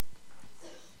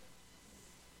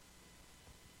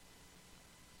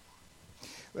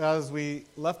As we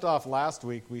left off last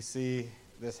week, we see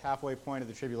this halfway point of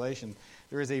the tribulation.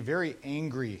 There is a very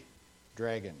angry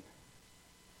dragon.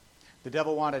 The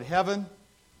devil wanted heaven.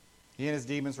 He and his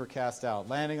demons were cast out.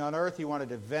 Landing on earth, he wanted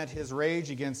to vent his rage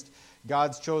against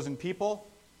God's chosen people,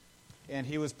 and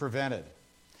he was prevented.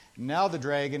 Now the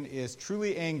dragon is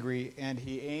truly angry, and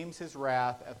he aims his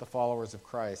wrath at the followers of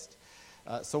Christ.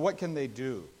 So what can they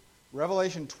do?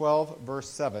 Revelation 12, verse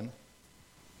 7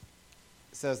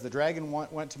 says, the dragon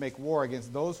went to make war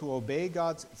against those who obey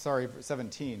God's...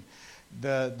 17.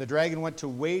 The dragon went to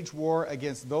wage war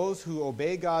against those who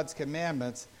obey God's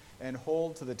commandments and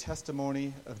hold to the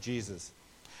testimony of Jesus.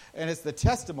 And it's the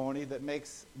testimony that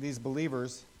makes these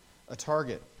believers a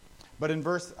target. But in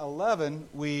verse 11,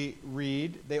 we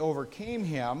read, they overcame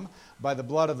him by the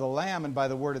blood of the Lamb and by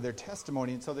the word of their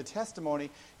testimony. And so the testimony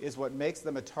is what makes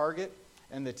them a target,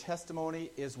 and the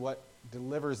testimony is what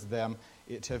delivers them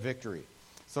to victory.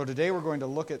 So today we're going to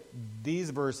look at these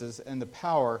verses and the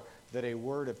power that a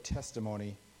word of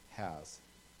testimony has.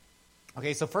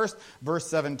 Okay, so first, verse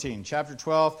 17. Chapter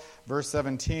 12, verse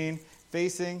 17,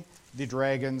 facing the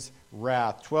dragon's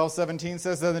wrath. 12:17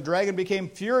 says, then the dragon became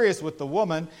furious with the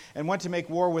woman and went to make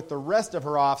war with the rest of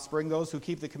her offspring, those who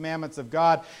keep the commandments of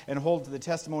God and hold to the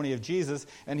testimony of Jesus,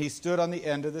 and he stood on the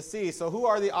end of the sea. So who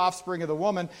are the offspring of the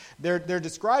woman? They're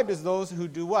described as those who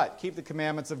do what? Keep the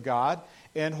commandments of God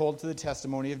and hold to the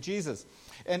testimony of Jesus.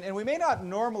 And we may not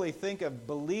normally think of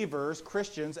believers,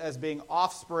 Christians, as being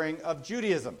offspring of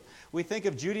Judaism. We think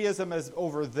of Judaism as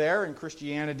over there and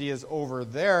Christianity as over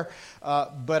there.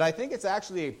 But I think it's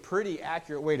actually a pretty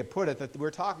accurate way to put it that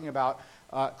we're talking about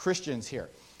Christians here.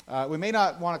 We may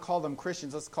not want to call them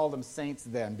Christians. Let's call them saints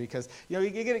then, because you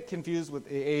get it confused with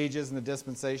the ages and the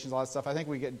dispensations, all that stuff. I think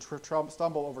we get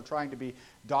stumble over trying to be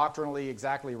doctrinally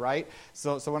exactly right.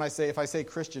 So when if I say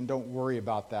Christian, don't worry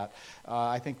about that.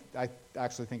 I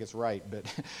actually think it's right.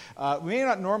 But we may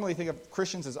not normally think of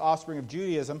Christians as offspring of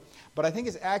Judaism, but I think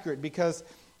it's accurate because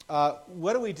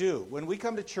what do? When we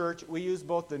come to church, we use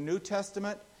both the New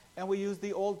Testament and we use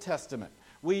the Old Testament.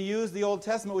 We use the Old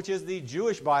Testament, which is the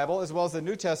Jewish Bible, as well as the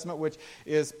New Testament, which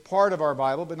is part of our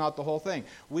Bible, but not the whole thing.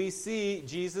 We see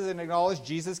Jesus and acknowledge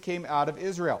Jesus came out of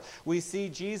Israel. We see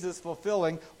Jesus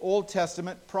fulfilling Old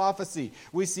Testament prophecy.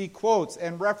 We see quotes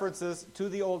and references to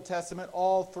the Old Testament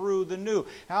all through the New.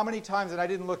 How many times, and I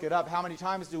didn't look it up, how many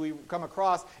times do we come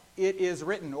across it is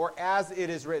written, or as it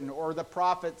is written, or the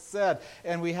prophet said?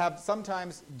 And we have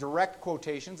sometimes direct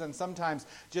quotations and sometimes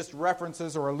just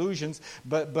references or allusions,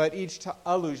 but each time,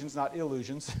 allusions, not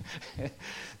illusions.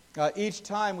 Each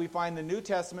time we find the New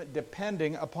Testament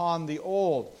depending upon the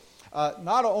Old.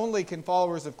 Not only can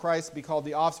followers of Christ be called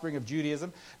the offspring of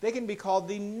Judaism, they can be called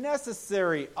the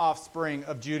necessary offspring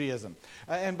of Judaism.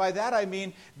 And by that I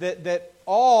mean that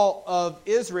all of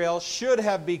Israel should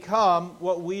have become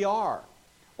what we are.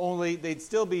 Only they'd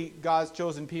still be God's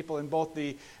chosen people in both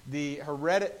the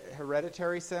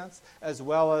hereditary sense as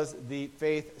well as the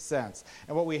faith sense.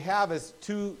 And what we have is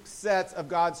two sets of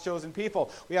God's chosen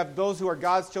people. We have those who are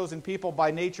God's chosen people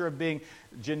by nature of being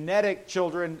genetic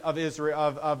children of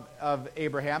Israel, of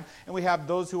Abraham, and we have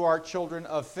those who are children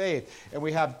of faith. And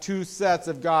we have two sets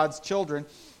of God's children.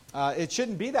 It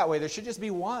shouldn't be that way. There should just be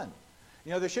one.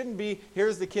 There shouldn't be,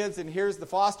 here's the kids and here's the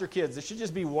foster kids. There should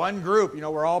just be one group.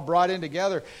 We're all brought in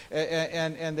together,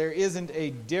 and there isn't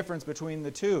a difference between the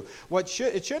two.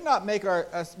 It should not make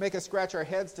us scratch our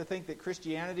heads to think that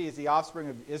Christianity is the offspring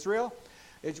of Israel.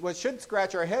 What should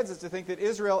scratch our heads is to think that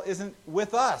Israel isn't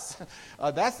with us.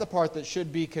 That's the part that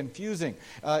should be confusing.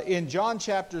 In John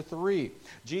chapter 3,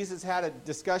 Jesus had a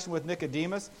discussion with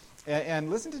Nicodemus,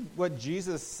 and listen to what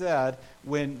Jesus said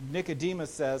when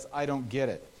Nicodemus says, I don't get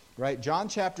it. Right? John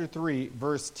chapter 3,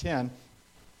 verse 10,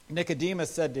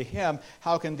 Nicodemus said to him,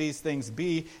 how can these things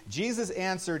be? Jesus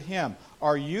answered him,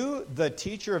 are you the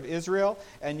teacher of Israel,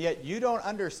 and yet you don't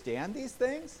understand these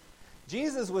things?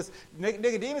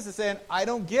 Nicodemus is saying, I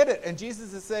don't get it. And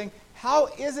Jesus is saying, how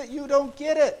is it you don't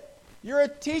get it? You're a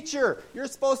teacher. You're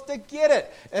supposed to get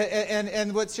it.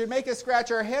 And what should make us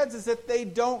scratch our heads is that they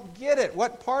don't get it.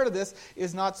 What part of this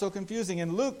is not so confusing?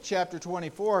 In Luke chapter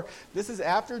 24, this is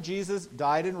after Jesus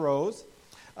died and rose.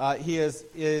 He is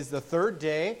the third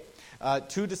day.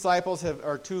 Two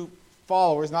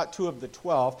followers, not two of the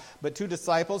 12, but two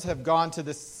disciples have gone to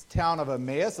this town of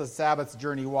Emmaus, a Sabbath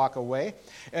journey walk away.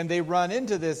 And they run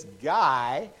into this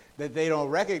guy that they don't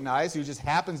recognize, who just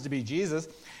happens to be Jesus.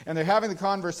 And they're having the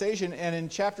conversation, and in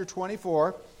chapter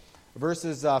 24,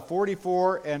 verses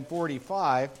 44 and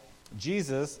 45,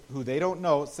 Jesus, who they don't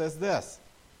know, says this.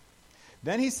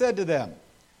 Then he said to them,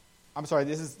 I'm sorry,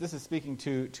 this is speaking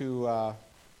to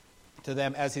to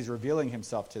them as he's revealing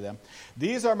himself to them.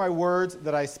 These are my words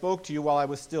that I spoke to you while I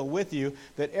was still with you,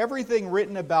 that everything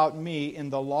written about me in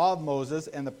the law of Moses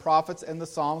and the prophets and the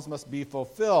Psalms must be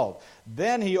fulfilled.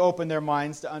 Then he opened their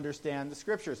minds to understand the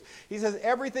Scriptures. He says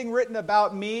everything written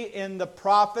about me in the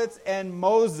prophets and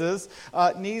Moses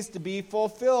needs to be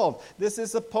fulfilled. This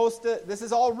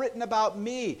is all written about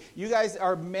me. You guys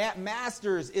are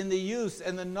masters in the use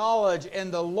and the knowledge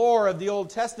and the lore of the Old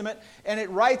Testament, and it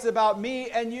writes about me,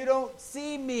 and you don't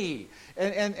see me.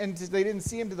 And they didn't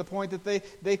see him to the point that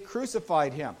they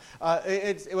crucified him.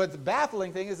 What's the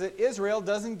baffling thing is that Israel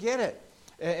doesn't get it.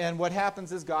 And what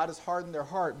happens is God has hardened their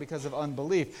heart because of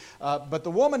unbelief. But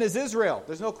the woman is Israel.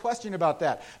 There's no question about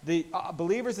that. The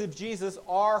believers of Jesus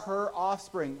are her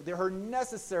offspring. They're her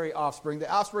necessary offspring,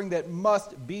 the offspring that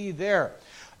must be there.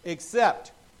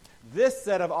 Except this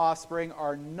set of offspring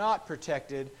are not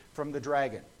protected from the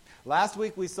dragon. Last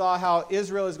week we saw how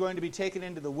Israel is going to be taken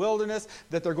into the wilderness,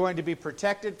 that they're going to be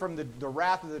protected from the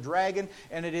wrath of the dragon,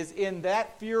 and it is in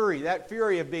that fury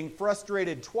of being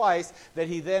frustrated twice, that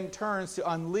he then turns to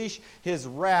unleash his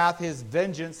wrath, his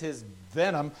vengeance, his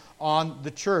venom on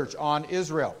the church, on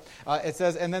Israel. It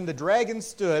says, and then the dragon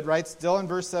stood, right, still in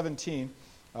verse 17,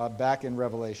 back in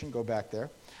Revelation, go back there.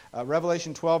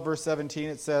 Revelation 12, verse 17,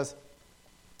 it says,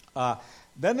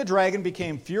 then the dragon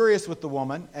became furious with the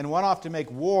woman and went off to make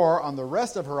war on the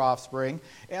rest of her offspring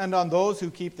and on those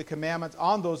who keep the commandments,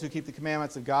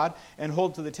 of God and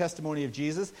hold to the testimony of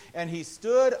Jesus. And he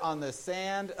stood on the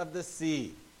sand of the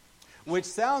sea, which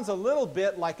sounds a little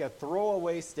bit like a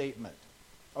throwaway statement.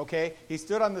 Okay, he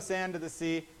stood on the sand of the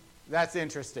sea. That's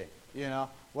interesting. You know,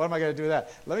 what am I going to do with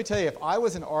that? Let me tell you, if I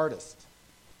was an artist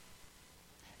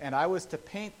and I was to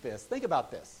paint this, think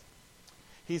about this.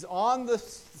 He's on the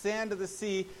sand of the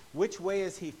sea. Which way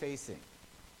is he facing?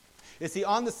 Is he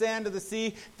on the sand of the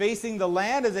sea facing the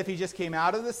land as if he just came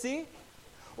out of the sea?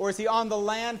 Or is he on the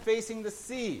land facing the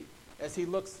sea as he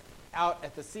looks out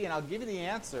at the sea? And I'll give you the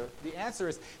answer. The answer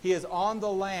is he is on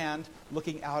the land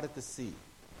looking out at the sea.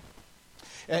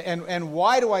 And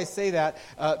why do I say that?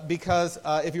 Because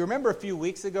if you remember a few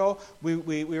weeks ago, we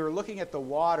were looking at the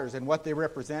waters and what they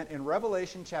represent. In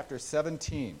Revelation chapter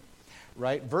 17,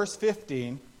 right, verse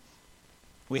 15,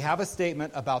 we have a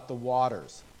statement about the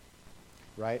waters,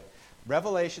 right?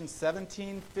 Revelation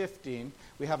 17:15,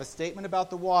 we have a statement about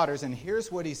the waters, and here's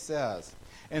what he says.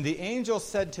 And the angel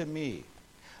said to me,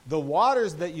 the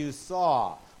waters that you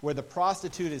saw where the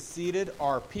prostitute is seated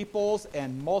are peoples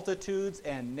and multitudes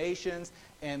and nations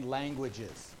and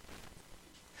languages.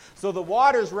 So the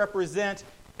waters represent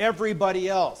everybody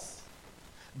else.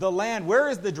 The land, where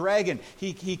is the dragon?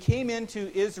 He came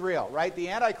into Israel, right? The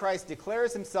Antichrist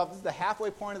declares himself, this is the halfway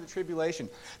point of the tribulation.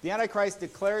 The Antichrist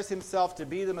declares himself to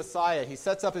be the Messiah. He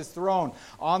sets up his throne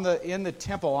in the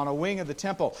temple, on a wing of the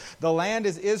temple. The land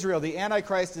is Israel. The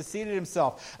Antichrist has seated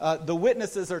himself. The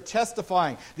witnesses are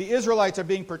testifying. The Israelites are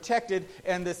being protected,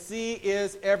 and the sea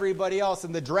is everybody else.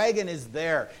 And the dragon is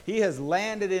there. He has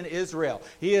landed in Israel.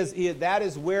 That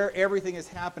is where everything is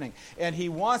happening. And he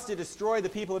wants to destroy the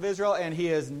people of Israel, and he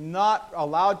is not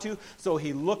allowed to, so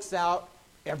he looks out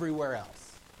everywhere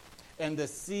else. And the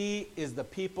sea is the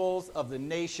peoples of the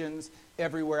nations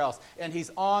everywhere else. And he's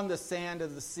on the sand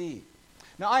of the sea.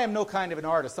 Now, I am no kind of an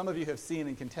artist. Some of you have seen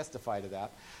and can testify to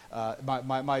that.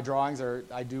 My drawings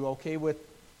I do okay with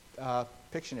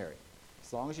Pictionary.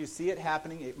 As long as you see it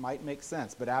happening, it might make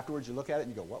sense. But afterwards, you look at it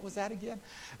and you go, what was that again?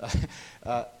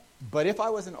 But if I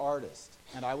was an artist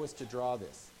and I was to draw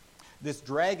this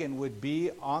dragon would be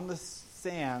on the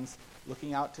sands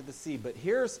looking out to the sea. But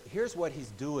here's what he's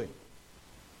doing.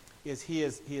 He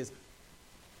is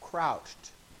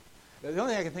crouched. The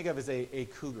only thing I can think of is a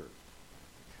cougar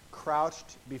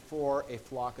crouched before a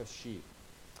flock of sheep.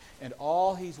 And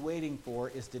all he's waiting for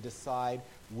is to decide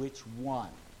which one.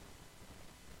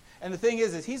 And the thing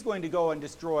is he's going to go and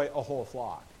destroy a whole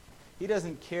flock. He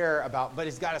doesn't care but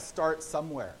he's got to start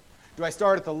somewhere. Do I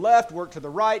start at the left, work to the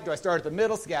right? Do I start at the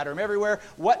middle, scatter them everywhere?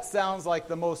 What sounds like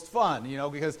the most fun?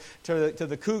 Because to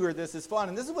the cougar, this is fun.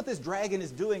 And this is what this dragon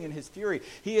is doing in his fury.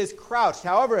 He is crouched.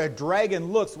 However a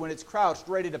dragon looks when it's crouched,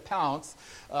 ready to pounce.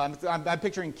 I'm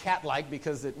picturing cat-like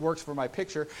because it works for my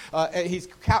picture. He's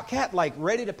cat-like,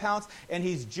 ready to pounce, and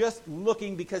he's just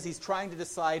looking because he's trying to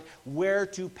decide where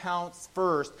to pounce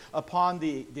first upon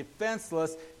the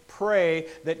defenseless prey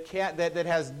that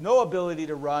has no ability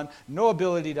to run, no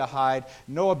ability to hide,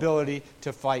 no ability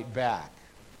to fight back.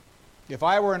 If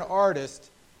I were an artist,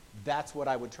 that's what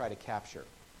I would try to capture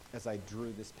as I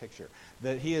drew this picture.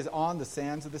 That he is on the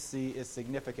sands of the sea is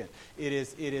significant. It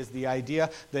is the idea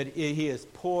that he is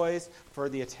poised for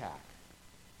the attack.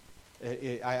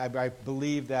 I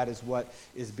believe that is what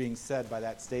is being said by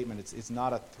that statement. It's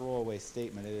not a throwaway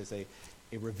statement. It is a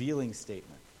revealing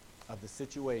statement of the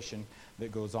situation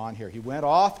that goes on here. He went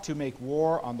off to make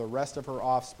war on the rest of her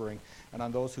offspring and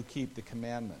on those who keep the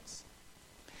commandments.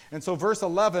 And so verse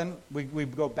 11, we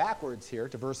go backwards here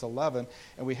to verse 11,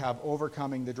 and we have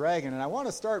overcoming the dragon. And I want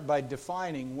to start by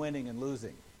defining winning and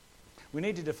losing. We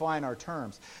need to define our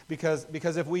terms, because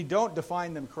if we don't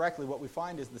define them correctly, what we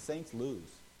find is the saints lose.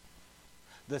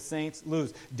 The saints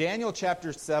lose. Daniel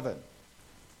chapter 7,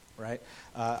 right?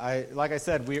 Like I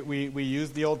said, we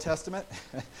use the Old Testament.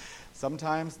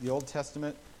 Sometimes the Old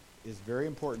Testament is very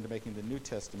important to making the New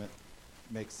Testament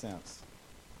make sense.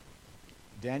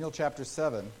 Daniel chapter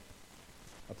 7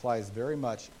 applies very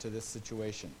much to this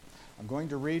situation. I'm going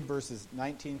to read verses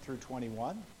 19 through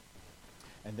 21,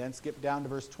 and then skip down to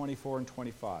verse 24 and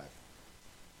 25.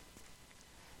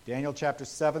 Daniel chapter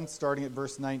 7, starting at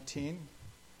verse 19.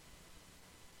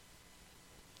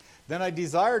 Then I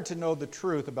desired to know the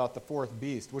truth about the fourth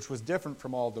beast, which was different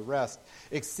from all the rest,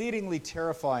 exceedingly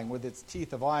terrifying, with its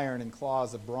teeth of iron and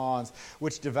claws of bronze,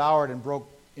 which devoured and broke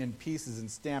in pieces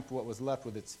and stamped what was left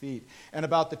with its feet, and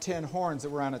about the 10 horns that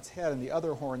were on its head, and the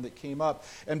other horn that came up,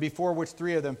 and before which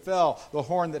 3 of them fell, the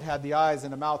horn that had the eyes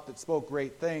and a mouth that spoke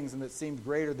great things, and that seemed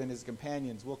greater than his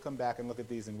companions. We'll come back and look at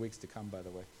these in weeks to come, by the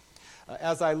way.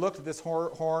 As I looked, this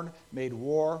horn made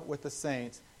war with the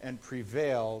saints and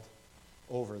prevailed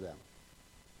over them.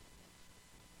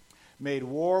 Made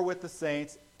war with the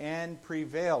saints and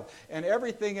prevailed. And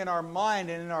everything in our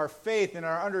mind and in our faith and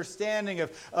our understanding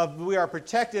of we are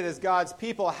protected as God's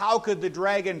people, how could the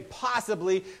dragon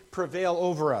possibly prevail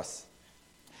over us?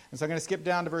 And so I'm going to skip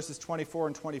down to verses 24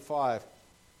 and 25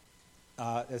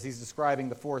 as he's describing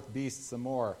the fourth beast some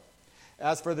more.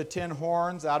 As for the 10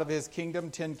 horns, out of his kingdom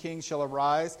 10 kings shall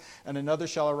arise, and another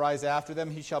shall arise after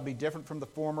them. He shall be different from the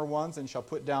former ones, and shall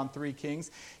put down 3 kings.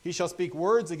 He shall speak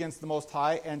words against the Most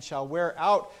High, and shall wear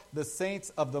out the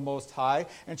saints of the Most High,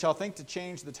 and shall think to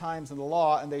change the times and the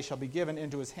law, and they shall be given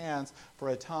into his hands for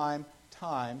a time,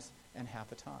 times, and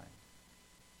half a time.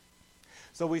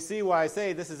 So we see why I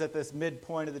say this is at this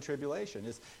midpoint of the tribulation,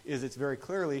 is it's very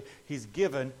clearly he's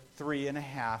given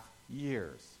 3.5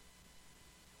 years.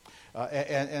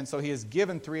 And so he is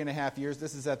given 3.5 years.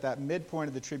 This is at that midpoint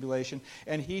of the tribulation.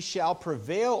 And he shall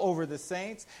prevail over the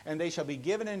saints, and they shall be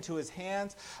given into his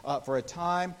hands for a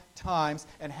time, times,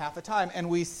 and half a time. And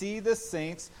we see the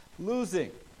saints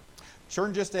losing.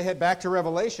 Turn just ahead back to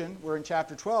Revelation. We're in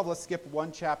chapter 12. Let's skip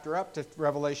one chapter up to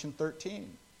Revelation 13,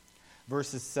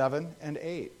 verses 7 and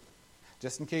 8.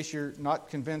 Just in case you're not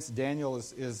convinced Daniel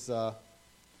is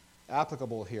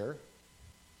applicable here.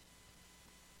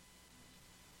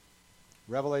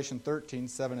 Revelation 13,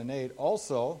 7 and 8.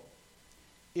 Also,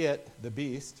 it, the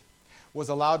beast, was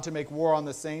allowed to make war on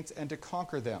the saints and to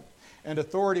conquer them. And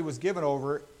authority was given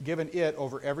it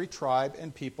over every tribe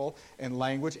and people and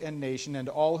language and nation, and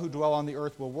all who dwell on the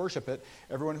earth will worship it,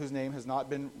 everyone whose name has not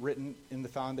been written in the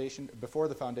foundation before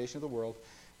the foundation of the world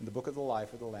in the book of the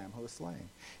life of the Lamb who was slain.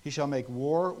 He shall make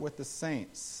war with the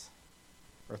saints,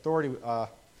 or authority,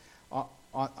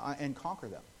 and conquer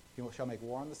them. He shall make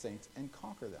war on the saints and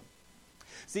conquer them.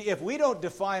 See, if we don't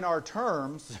define our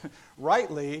terms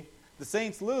rightly, the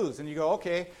saints lose. And you go,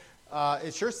 okay,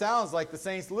 it sure sounds like the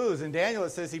saints lose. In Daniel, it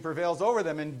says he prevails over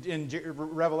them. In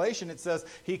Revelation, it says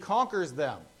he conquers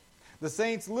them. The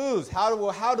saints lose.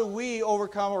 How do we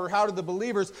overcome, or how do the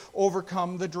believers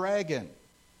overcome the dragon?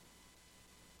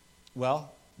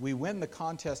 Well, we win the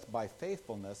contest by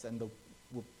faithfulness, and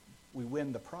we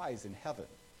win the prize in heaven.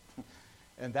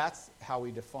 And that's how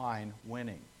we define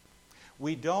winning.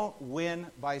 We don't win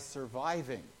by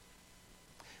surviving.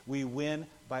 We win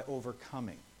by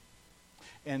overcoming.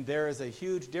 And there is a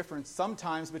huge difference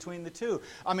sometimes between the two.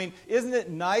 I mean, isn't it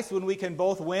nice when we can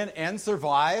both win and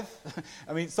survive?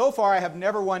 I mean, so far I have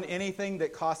never won anything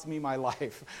that cost me my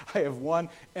life. I have won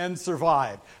and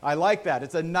survived. I like that.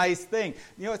 It's a nice thing.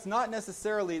 You know, it's not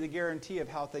necessarily the guarantee of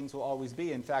how things will always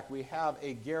be. In fact, we have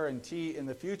a guarantee in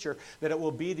the future that it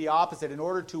will be the opposite. In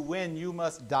order to win, you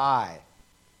must die.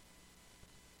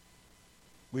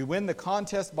 We win the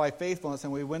contest by faithfulness,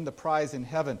 and we win the prize in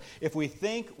heaven. If we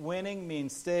think winning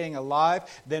means staying alive,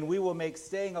 then we will make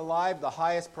staying alive the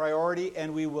highest priority,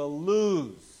 and we will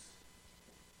lose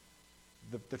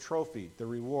the trophy, the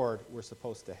reward we're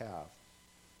supposed to have.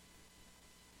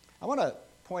 I want to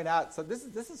point out, so this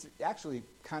is actually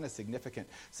kind of significant,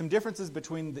 some differences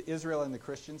between the Israel and the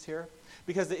Christians here.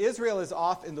 Because the Israel is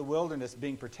off in the wilderness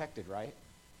being protected, right?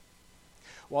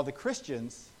 While the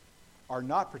Christians are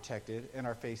not protected and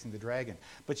are facing the dragon.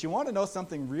 But you want to know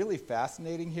something really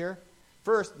fascinating here?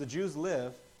 First, the Jews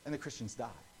live and the Christians die.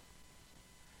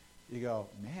 you go,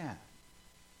 man,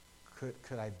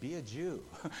 could I be a Jew?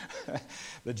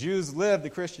 The Jews live, the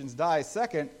Christians die.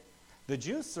 Second, the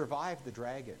Jews survived the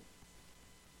dragon.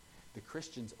 The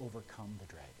Christians overcome the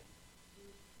dragon.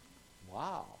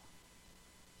 Wow.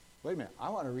 Wait a minute, I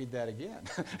want to read that again.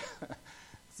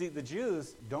 See, the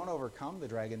Jews don't overcome the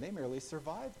dragon, they merely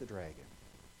survive the dragon.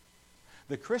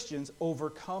 The Christians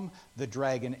overcome the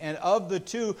dragon. And of the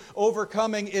two,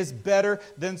 overcoming is better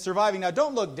than surviving. Now,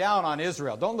 don't look down on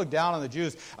Israel. Don't look down on the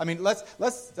Jews. I mean,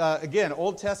 let's again,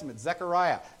 Old Testament,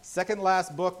 Zechariah, second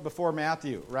last book before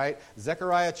Matthew, right?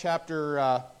 Zechariah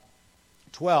chapter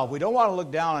 12. We don't want to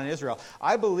look down on Israel.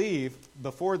 I believe,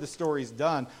 before the story's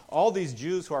done, all these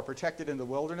Jews who are protected in the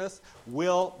wilderness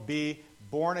will be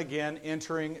born again,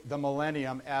 entering the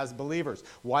millennium as believers.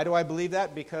 Why do I believe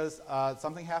that? Because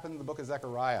something happened in the book of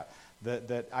Zechariah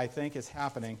that I think is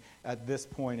happening at this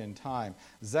point in time.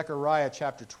 Zechariah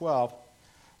chapter 12,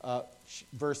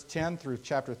 verse 10 through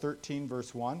chapter 13,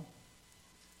 verse 1.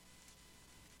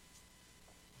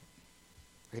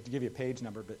 I have to give you a page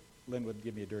number, but Lynn would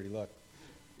give me a dirty look.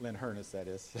 Lynn Hernus, that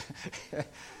is.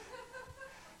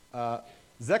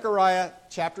 Zechariah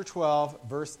chapter 12,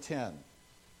 verse 10.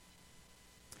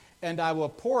 And I will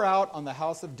pour out on the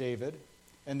house of David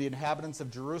and the inhabitants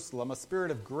of Jerusalem a spirit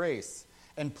of grace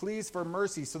and pleas for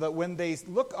mercy, so that when they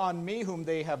look on me whom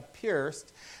they have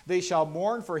pierced, they shall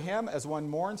mourn for him as one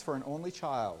mourns for an only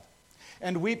child,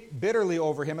 and weep bitterly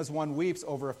over him as one weeps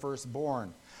over a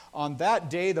firstborn. On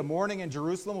that day the mourning in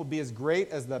Jerusalem will be as great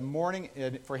as the mourning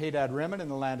for Hadad-Rimmon in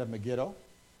the land of Megiddo.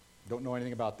 Don't know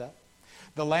anything about that.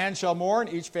 The land shall mourn,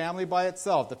 each family by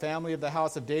itself. The family of the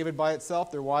house of David by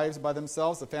itself, their wives by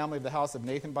themselves. The family of the house of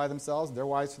Nathan by themselves, their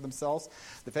wives for themselves.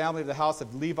 The family of the house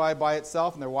of Levi by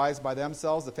itself, and their wives by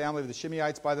themselves. The family of the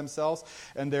Shimeites by themselves,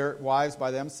 and their wives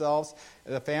by themselves.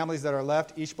 The families that are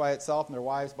left, each by itself, and their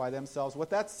wives by themselves. What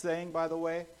that's saying, by the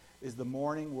way, is the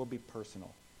mourning will be personal.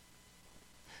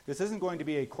 This isn't going to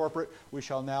be a corporate, we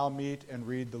shall now meet and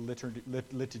read the liturgy.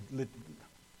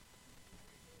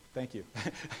 Thank you.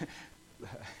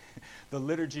 The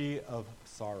liturgy of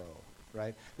sorrow,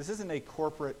 right? This isn't a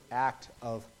corporate act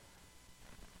of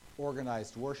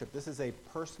organized worship. This is a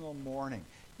personal mourning.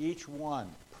 Each one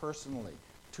personally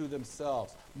to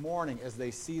themselves, mourning as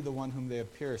they see the one whom they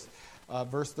have pierced.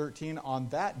 Verse 13, on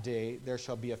that day there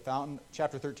shall be a fountain,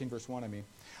 chapter 13, verse 1, I mean.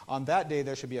 On that day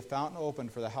there shall be a fountain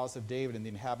opened for the house of David and the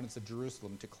inhabitants of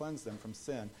Jerusalem to cleanse them from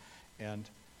sin and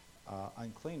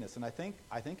uncleanness. And I think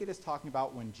it is talking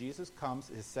about when Jesus comes,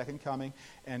 his second coming,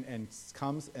 and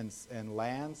comes and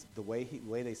lands the way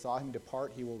they saw him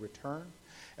depart, he will return.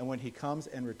 And when he comes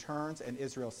and returns and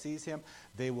Israel sees him,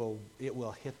 it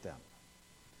will hit them.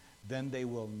 Then they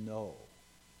will know.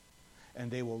 And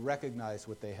they will recognize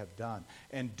what they have done.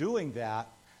 And doing that,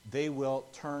 they will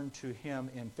turn to him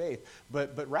in faith.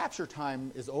 But rapture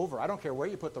time is over. I don't care where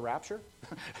you put the rapture.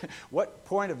 What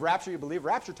point of rapture you believe,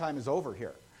 rapture time is over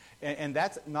here. And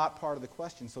that's not part of the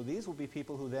question. So these will be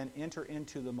people who then enter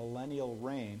into the millennial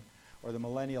reign or the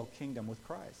millennial kingdom with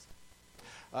Christ.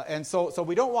 And so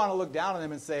we don't want to look down on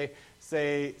them and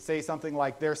say something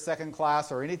like they're second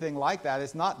class or anything like that.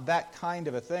 It's not that kind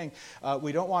of a thing.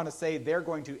 We don't want to say they're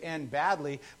going to end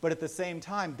badly, but at the same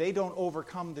time, they don't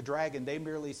overcome the dragon. They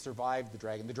merely survive the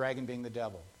dragon being the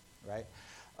devil, right?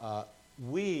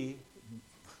 The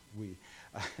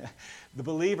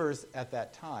believers at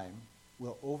that time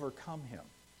will overcome him,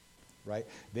 right?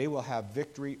 They will have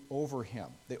victory over him.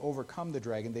 They overcome the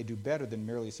dragon. They do better than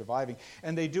merely surviving.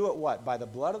 And they do it what? By the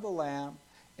blood of the Lamb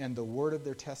and the word of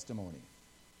their testimony.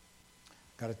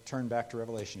 Got to turn back to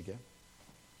Revelation again.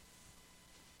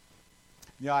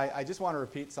 I just want to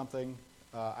repeat something.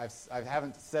 I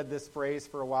haven't said this phrase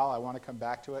for a while. I want to come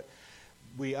back to it.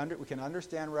 We can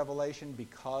understand Revelation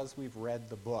because we've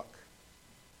read the book.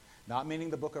 Not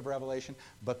meaning the book of Revelation,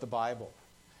 but the Bible.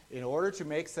 In order to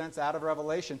make sense out of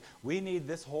Revelation, we need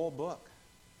this whole book,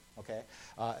 okay?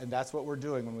 And that's what we're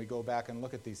doing when we go back and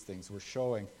look at these things. We're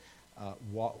showing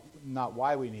not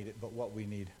why we need it, but what we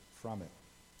need from it,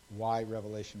 why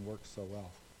Revelation works so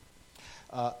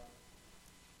well.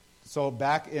 So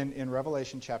back in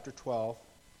Revelation chapter 12,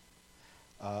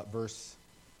 verse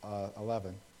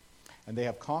 11, and they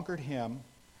have conquered him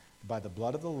by the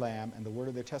blood of the Lamb and the word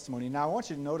of their testimony. Now, I want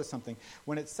you to notice something.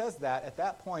 When it says that, at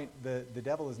that point, the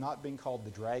devil is not being called the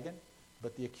dragon,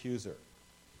 but the accuser.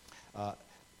 The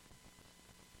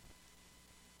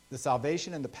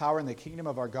salvation and the power and the kingdom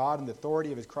of our God and the authority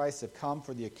of his Christ have come,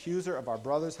 for the accuser of our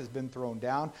brothers has been thrown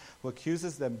down, who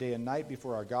accuses them day and night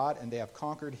before our God, and they have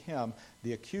conquered him,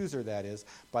 the accuser that is,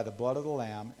 by the blood of the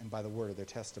Lamb and by the word of their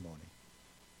testimony.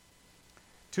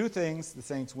 Two things the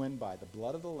saints win by: the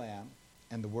blood of the Lamb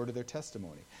and the word of their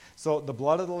testimony. So the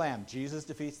blood of the Lamb, Jesus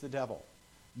defeats the devil.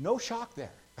 No shock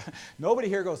there. Nobody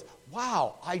here goes,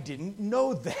 wow, I didn't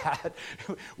know that.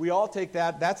 We all take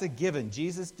that. That's a given.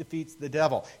 Jesus defeats the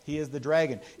devil. He is the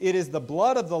dragon. It is the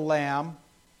blood of the Lamb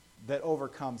that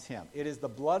overcomes him. It is the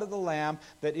blood of the Lamb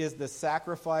that is the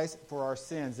sacrifice for our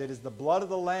sins. It is the blood of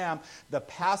the Lamb, the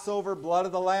Passover blood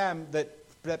of the Lamb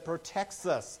that protects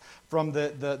us from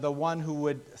the one who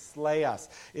would slay us.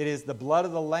 It is the blood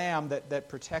of the Lamb that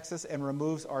protects us and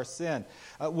removes our sin.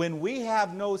 When we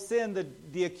have no sin,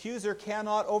 the accuser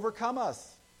cannot overcome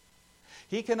us.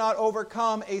 He cannot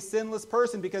overcome a sinless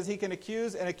person because he can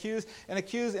accuse and accuse and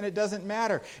accuse, and it doesn't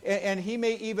matter. And he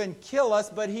may even kill us,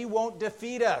 but he won't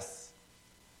defeat us.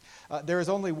 There is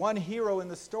only one hero in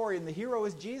the story, and the hero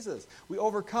is Jesus. We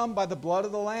overcome by the blood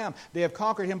of the Lamb. They have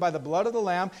conquered him by the blood of the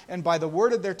Lamb and by the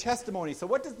word of their testimony. So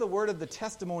what does the word of the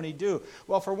testimony do?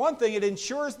 Well, for one thing, it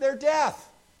ensures their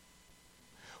death.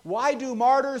 Why do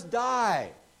martyrs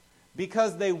die?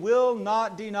 Because they will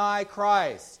not deny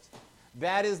Christ.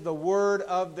 That is the word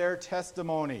of their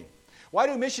testimony. Why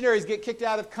do missionaries get kicked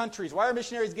out of countries? Why are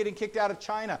missionaries getting kicked out of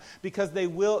China? Because they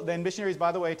will. Then missionaries,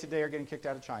 by the way, today are getting kicked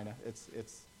out of China.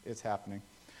 It's happening.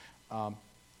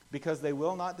 Because they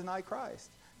will not deny Christ.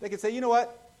 They can say, you know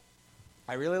what?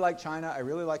 I really like China. I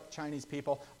really like Chinese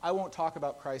people. I won't talk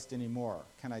about Christ anymore.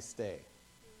 Can I stay?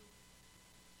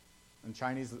 And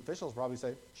Chinese officials probably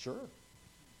say, sure.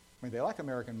 I mean, they like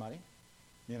American money.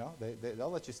 You know, they'll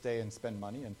let you stay and spend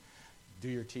money and do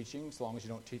your teaching as long as you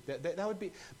don't teach. That would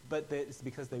be, but it's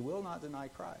because they will not deny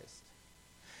Christ.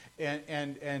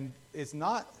 And it's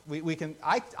not, we can,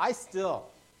 I still,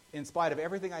 in spite of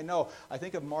everything I know, I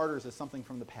think of martyrs as something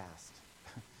from the past.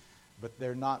 But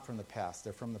they're not from the past,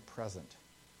 they're from the present.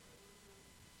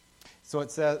 So it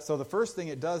says, so the first thing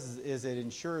it does is it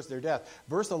ensures their death.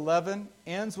 Verse 11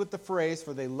 ends with the phrase,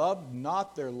 for they loved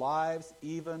not their lives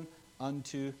even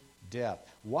unto death.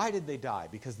 Why did they die?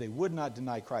 Because they would not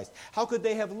deny Christ. How could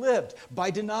they have lived?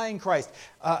 By denying Christ.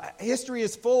 History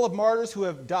is full of martyrs who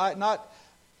have died,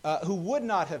 who would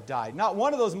not have died. Not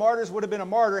one of those martyrs would have been a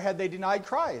martyr had they denied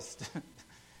Christ.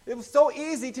 It was so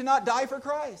easy to not die for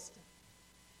Christ.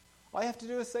 All I have to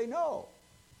do is say no.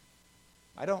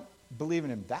 I don't believe in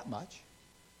him that much.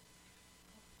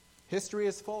 History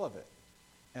is full of it.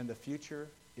 And the future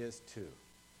is too.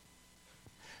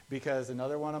 Because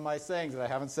another one of my sayings that I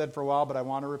haven't said for a while, but I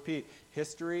want to repeat,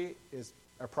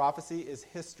 prophecy is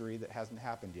history that hasn't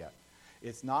happened yet.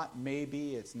 It's not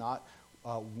maybe, it's not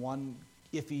one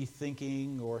iffy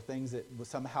thinking or things that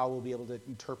somehow we'll be able to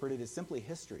interpret it. It's simply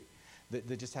history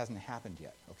that just hasn't happened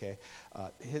yet, okay?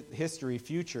 History,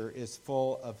 future, is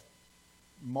full of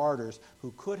martyrs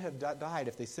who could have died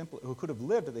who could have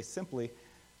lived if they simply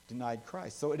denied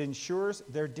Christ. So it ensures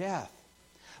their death.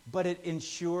 But it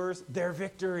ensures their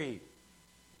victory.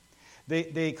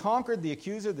 They conquered the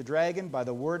accuser, the dragon, by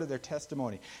the word of their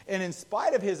testimony. And in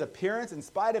spite of his appearance, in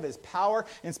spite of his power,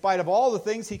 in spite of all the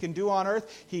things he can do on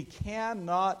earth, he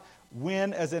cannot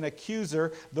win as an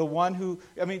accuser, the one who,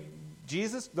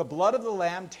 Jesus, the blood of the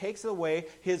Lamb, takes away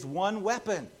his one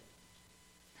weapon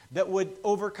that would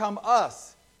overcome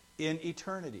us in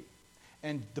eternity.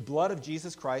 And the blood of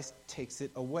Jesus Christ takes it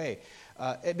away.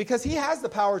 Because he has the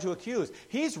power to accuse.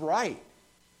 He's right.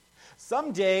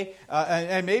 Someday,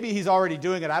 and maybe he's already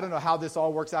doing it. I don't know how this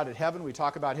all works out at heaven. We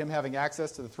talk about him having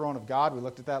access to the throne of God. We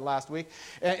looked at that last week.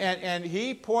 And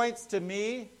he points to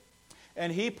me,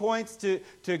 and he points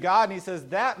to God, and he says,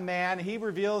 that man, he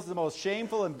reveals the most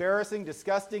shameful, embarrassing,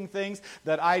 disgusting things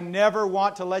that I never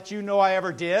want to let you know I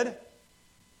ever did.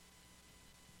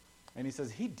 And he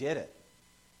says, he did it.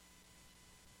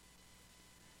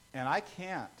 And I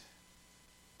can't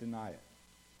deny it.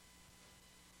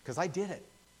 Because I did it.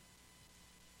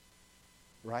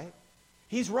 Right?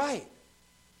 He's right.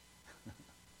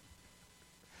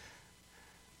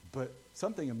 But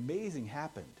something amazing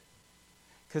happened.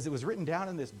 Because it was written down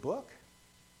in this book,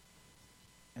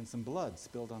 and some blood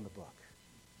spilled on the book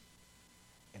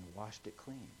and washed it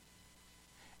clean.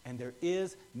 And there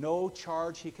is no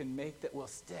charge he can make that will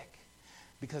stick,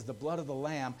 because the blood of the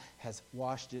Lamb has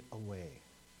washed it away.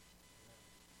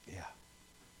 Yeah.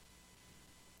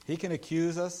 He can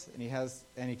accuse us,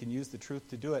 and he can use the truth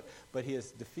to do it, but he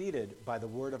is defeated by the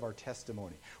word of our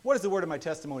testimony. What is the word of my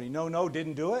testimony? No,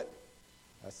 didn't do it?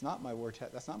 That's not my word.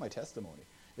 That's not my testimony.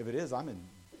 If it is, I'm in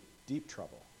deep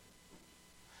trouble.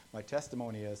 My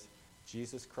testimony is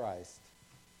Jesus Christ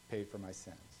paid for my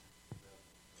sins.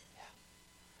 Yeah.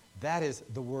 That is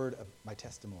the word of my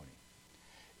testimony.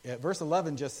 Verse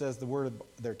 11 just says the word of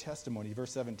their testimony.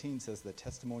 Verse 17 says the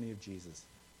testimony of Jesus.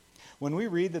 When we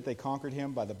read that they conquered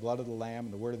him by the blood of the Lamb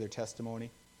and the word of their testimony,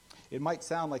 It might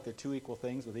sound like they're two equal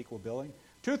things with equal billing.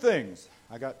 Two things.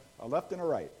 I got a left and a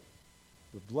right.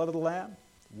 The blood of the Lamb,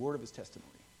 the word of his testimony.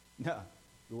 No,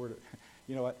 the word of,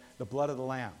 you know what? The blood of the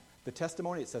Lamb. The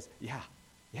testimony, it says, yeah.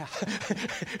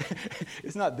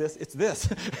 It's not this, it's this.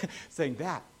 Saying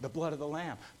that, the blood of the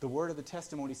Lamb. The word of the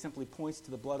testimony simply points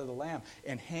to the blood of the Lamb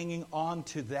and hanging on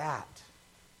to that.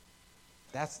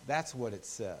 That's what it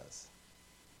says.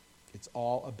 It's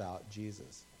all about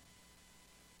Jesus.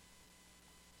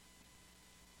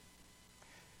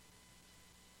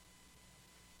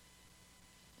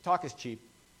 Talk is cheap.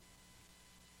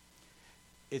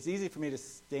 It's easy for me to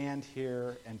stand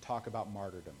here and talk about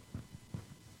martyrdom.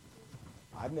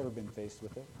 I've never been faced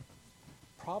with it.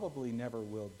 Probably never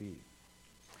will be.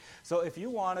 So if you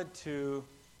wanted to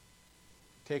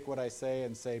take what I say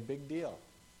and say, big deal,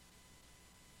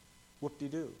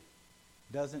 whoop-de-doo,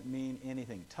 doesn't mean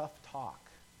anything. Tough talk.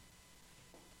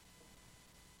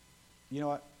 You know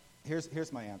what?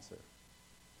 Here's my answer.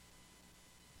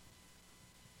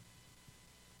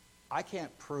 I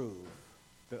can't prove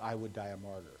that I would die a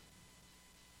martyr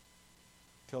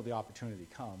till the opportunity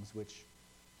comes, which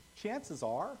chances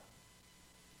are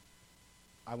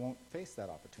I won't face that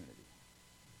opportunity.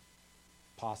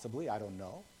 Possibly, I don't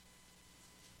know.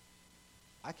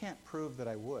 I can't prove that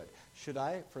I would. Should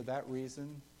I, for that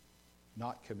reason,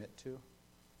 not commit to?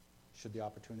 Should the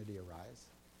opportunity arise?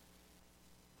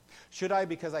 Should I,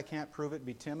 because I can't prove it,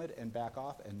 be timid and back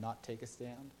off and not take a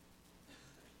stand?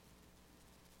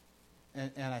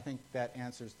 And I think that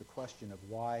answers the question of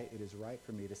why it is right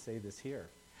for me to say this here.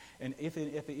 And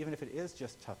even if it is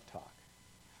just tough talk,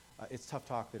 it's tough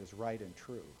talk that is right and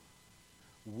true.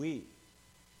 We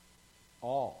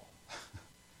all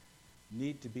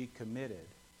need to be committed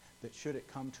that should it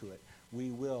come to it, we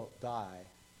will die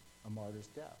a martyr's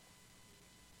death.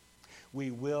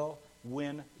 We will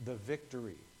win the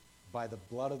victory by the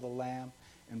blood of the Lamb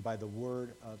and by the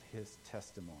word of his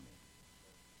testimony.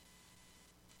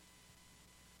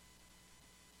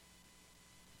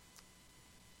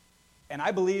 And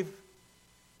I believe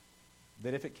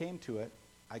that if it came to it,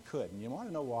 I could. And you want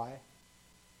to know why?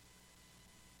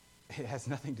 It has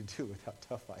nothing to do with how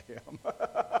tough I am.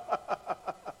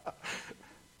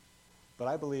 But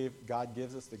I believe God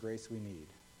gives us the grace we need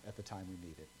at the time we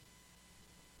need it.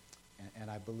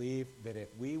 And I believe that if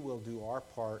we will do our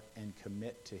part and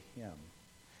commit to him,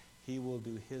 he will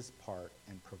do his part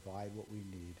and provide what we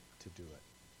need to do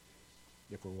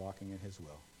it, if we're walking in his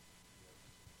will.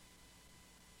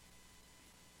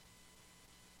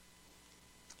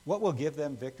 What will give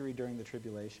them victory during the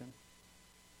tribulation?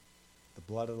 The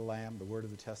blood of the Lamb, the word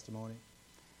of the testimony.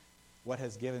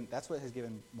 That's what has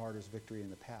given martyrs victory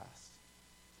in the past.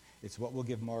 It's what will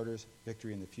give martyrs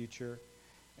victory in the future,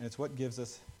 and it's what gives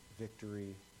us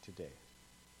victory today.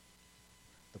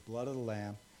 The blood of the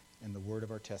Lamb and the word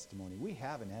of our testimony. We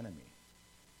have an enemy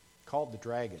called the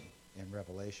dragon in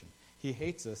Revelation. He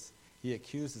hates us. He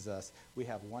accuses us. We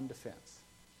have one defense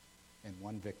and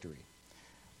one victory.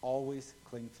 Always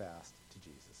cling fast to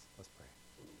Jesus. Let's pray.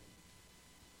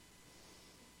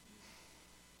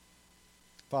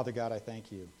 Father God, I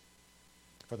thank you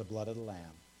for the blood of the Lamb.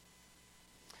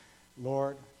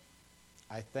 Lord,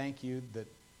 I thank you that,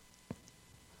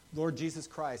 Lord Jesus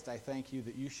Christ, I thank you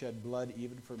that you shed blood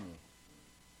even for me.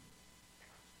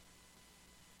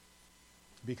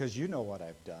 Because you know what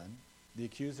I've done. The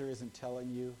accuser isn't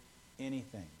telling you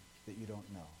anything that you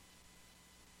don't know.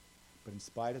 But in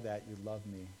spite of that, you love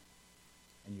me,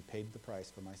 and you paid the price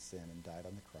for my sin and died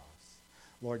on the cross.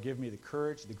 Lord, give me the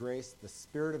courage, the grace, the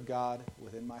Spirit of God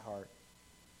within my heart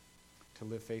to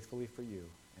live faithfully for you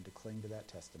and to cling to that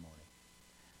testimony.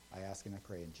 I ask and I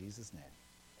pray in Jesus' name.